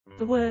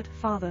The word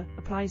father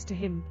applies to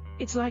him.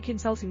 It's like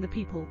insulting the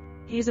people.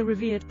 He is a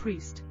revered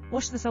priest.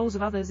 Wash the souls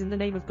of others in the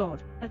name of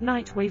God. At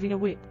night waving a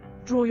whip.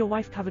 Draw your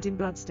wife covered in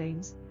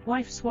bloodstains.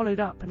 Wife swallowed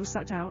up and was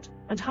sucked out,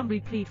 and humbly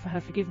plead for her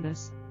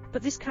forgiveness.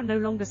 But this can no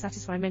longer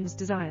satisfy men's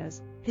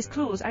desires. His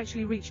claws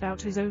actually reached out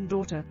to his own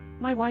daughter.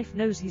 My wife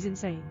knows he's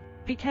insane.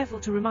 Be careful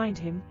to remind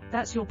him,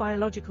 that's your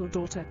biological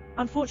daughter.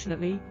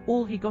 Unfortunately,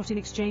 all he got in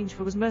exchange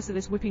for was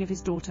merciless whipping of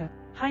his daughter,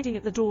 hiding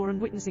at the door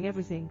and witnessing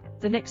everything.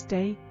 The next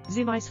day,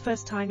 Zimai's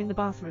first time in the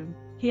bathroom.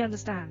 He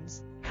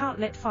understands. Can't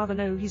let father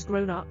know he's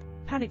grown up.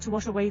 Panic to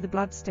wash away the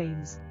blood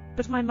stains.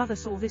 But my mother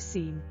saw this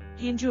scene.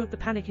 He endured the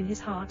panic in his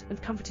heart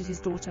and comforted his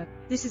daughter.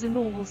 This is a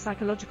normal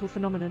psychological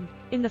phenomenon.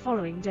 In the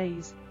following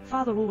days,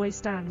 father always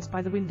stands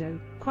by the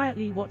window,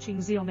 quietly watching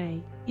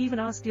Xiaomei, even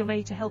asked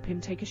Xiaomei to help him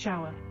take a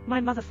shower.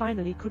 My mother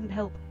finally couldn't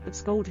help but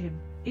scold him.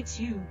 It's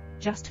you,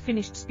 just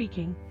finished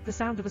speaking. The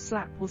sound of a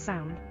slap will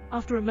sound.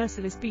 After a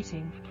merciless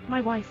beating,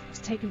 my wife was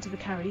taken to the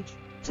carriage.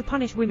 To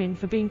punish women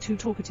for being too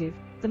talkative,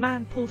 the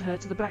man pulled her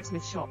to the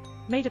blacksmith shop,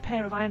 made a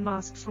pair of iron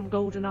masks from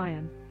gold and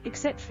iron.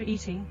 Except for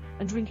eating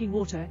and drinking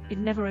water, it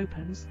never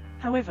opens.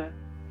 However,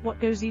 what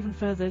goes even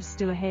further is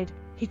still ahead.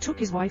 He took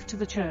his wife to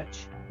the church,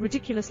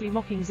 ridiculously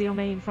mocking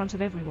Xiaomei in front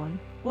of everyone.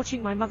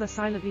 Watching my mother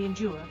silently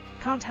endure,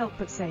 can't help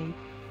but say.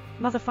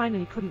 Mother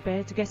finally couldn't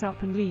bear to get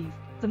up and leave.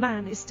 The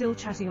man is still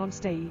chatting on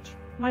stage.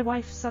 My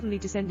wife suddenly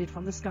descended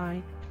from the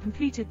sky,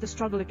 completed the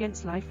struggle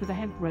against life with a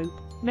hemp rope.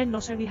 Men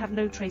not only have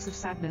no trace of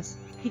sadness,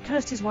 he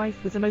cursed his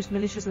wife with the most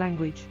malicious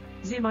language.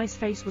 Xiaomei's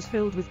face was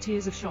filled with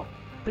tears of shock,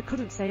 but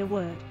couldn't say a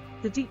word.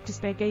 The deep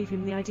despair gave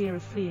him the idea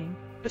of fleeing.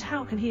 But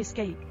how can he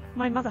escape?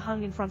 My mother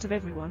hung in front of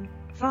everyone.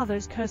 Father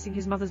is cursing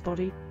his mother's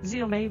body.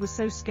 Xiaomei was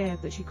so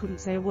scared that she couldn't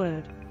say a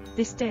word.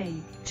 This day,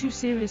 2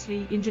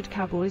 seriously injured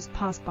cowboys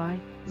passed by.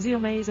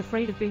 Xiaomei is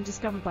afraid of being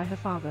discovered by her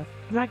father,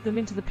 dragged them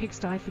into the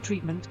pigsty for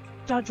treatment.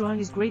 Dazhuang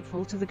is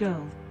grateful to the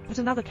girl, but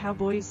another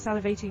cowboy is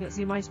salivating at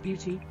Xiaomei's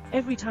beauty.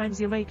 Every time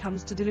Xiaomei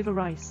comes to deliver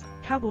rice,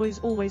 cowboys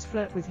always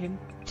flirt with him,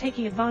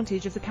 taking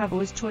advantage of the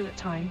cowboy's toilet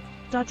time.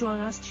 Dazhuang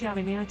asked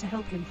Xiaomei to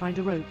help him find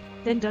a rope.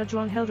 Then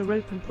Dazhuang held a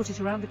rope and put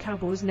it around the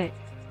cowboy's neck.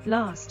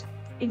 Last,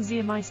 in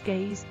Xiaomei's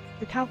gaze,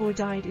 the cowboy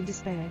died in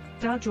despair.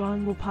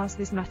 Dazhuang will pass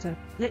this matter.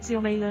 Let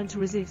Xiaomei learn to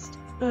resist.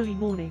 Early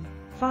morning,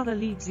 father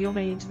leads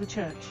Xiaomei into the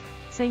church,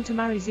 saying to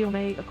marry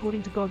Xiaomei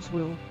according to God's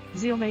will.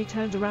 Xiaomei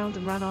turned around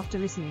and ran after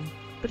listening,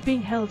 but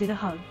being held in a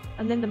hug,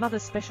 and then the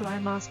mother's special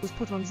iron mask was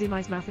put on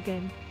Xiaomei's mouth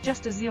again.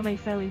 Just as Xiaomei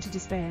fell into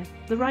despair,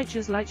 the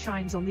righteous light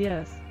shines on the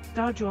earth.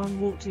 Dazhuang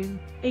walked in,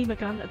 aim a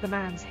gun at the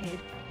man's head,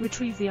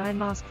 retrieve the iron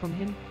mask from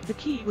him. The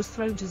key was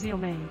thrown to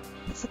Xiaomei,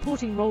 but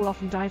supporting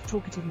roll-off and dive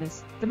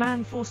talkativeness, the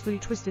man forcefully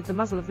twisted the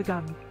muzzle of the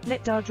gun.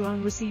 Let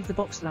Dazhuang receive the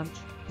box lunch.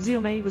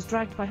 Xiaomei was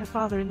dragged by her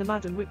father in the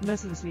mud and whipped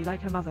mercilessly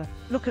like her mother.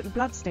 Look at the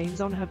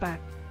bloodstains on her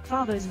back.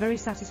 Father is very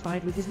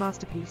satisfied with his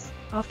masterpiece.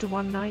 After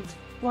one night,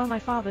 while my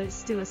father is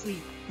still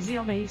asleep,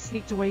 Xiaomei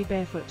sneaked away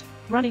barefoot,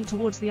 running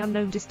towards the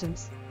unknown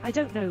distance. I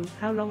don't know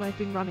how long I've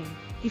been running.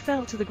 He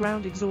fell to the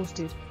ground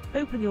exhausted.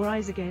 Open your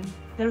eyes again.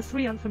 There are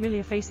 3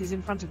 unfamiliar faces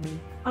in front of me.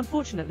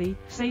 Unfortunately,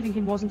 saving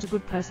him wasn't a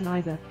good person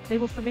either. They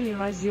will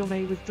familiarize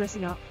Xiaomei with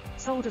dressing up,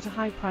 sold at a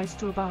high price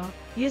to a bar.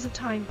 Years of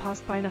time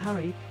passed by in a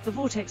hurry. The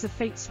vortex of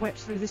fate swept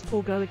through this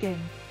poor girl again.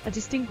 A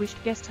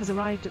distinguished guest has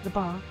arrived at the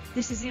bar.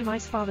 This is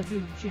Xiaomei's father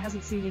whom she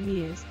hasn't seen in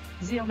years.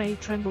 Xiaomei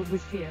trembled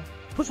with fear,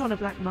 put on a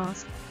black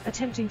mask,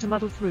 attempting to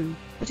muddle through,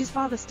 but his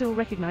father still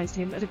recognized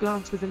him at a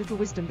glance with a little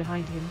wisdom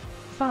behind him.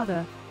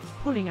 Father,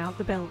 pulling out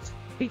the belt,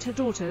 beat her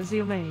daughter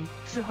Xiaomei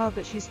so hard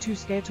that she's too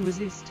scared to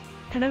resist,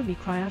 can only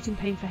cry out in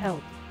pain for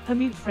help. Her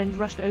mute friend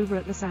rushed over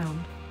at the sound.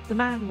 The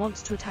man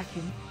wants to attack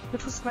him,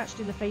 but was scratched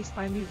in the face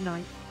by a mute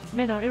knife.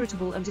 Men are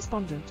irritable and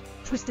despondent.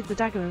 Twisted the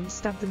dagger and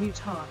stabbed the mute's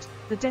heart.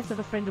 The death of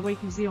a friend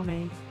awakened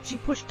Xiaomei. She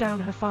pushed down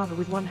her father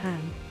with one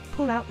hand.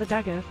 Pull out the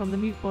dagger from the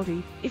mute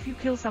body. If you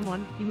kill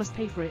someone, you must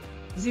pay for it.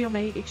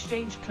 Xiaomei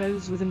exchanged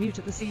clothes with a mute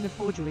at the scene of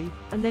forgery,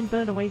 and then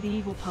burn away the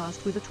evil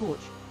past with a torch.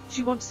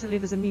 She wants to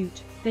live as a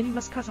mute. Then you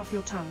must cut off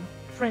your tongue.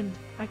 Friend,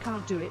 I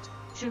can't do it.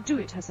 She'll do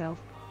it herself.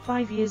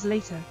 5 years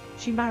later,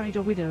 she married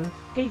a widower,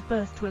 gave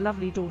birth to a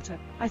lovely daughter.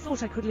 I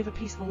thought I could live a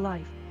peaceful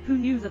life. Who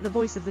knew that the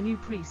voice of the new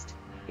priest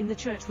in the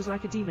church was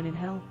like a demon in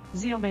hell?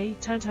 Xiaomei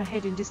turned her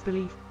head in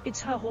disbelief.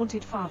 It's her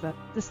haunted father.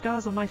 The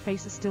scars on my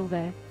face are still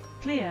there.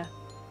 Clear.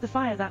 The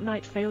fire that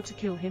night failed to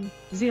kill him.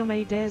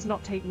 Xiaomei dares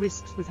not take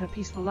risks with her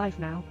peaceful life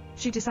now.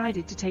 She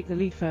decided to take the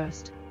lead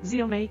first.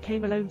 Xiaomei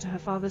came alone to her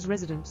father's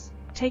residence,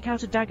 take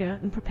out a dagger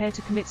and prepare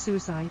to commit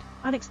suicide.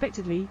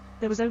 Unexpectedly,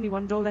 there was only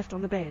one doll left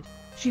on the bed.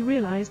 She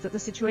realized that the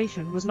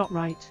situation was not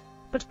right.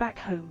 But back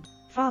home,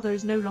 father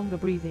is no longer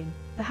breathing.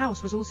 The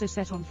house was also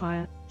set on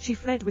fire. She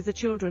fled with the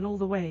children all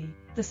the way.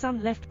 The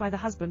son left by the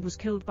husband was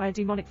killed by a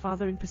demonic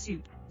father in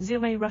pursuit.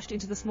 Xiaomei rushed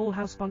into the small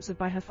house sponsored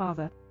by her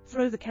father,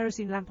 throw the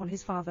kerosene lamp on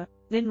his father,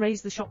 then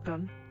raise the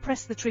shotgun,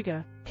 press the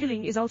trigger.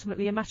 Killing is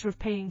ultimately a matter of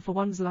paying for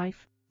one's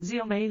life.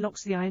 Xiaomei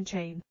locks the iron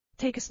chain.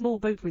 Take a small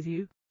boat with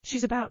you.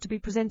 She's about to be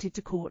presented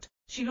to court.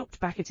 She looked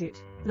back at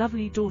it.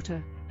 Lovely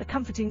daughter. A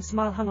comforting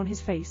smile hung on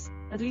his face.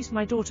 At least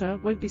my daughter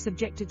won't be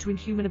subjected to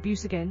inhuman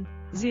abuse again.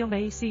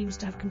 Zione seems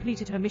to have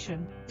completed her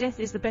mission. Death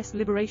is the best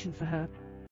liberation for her.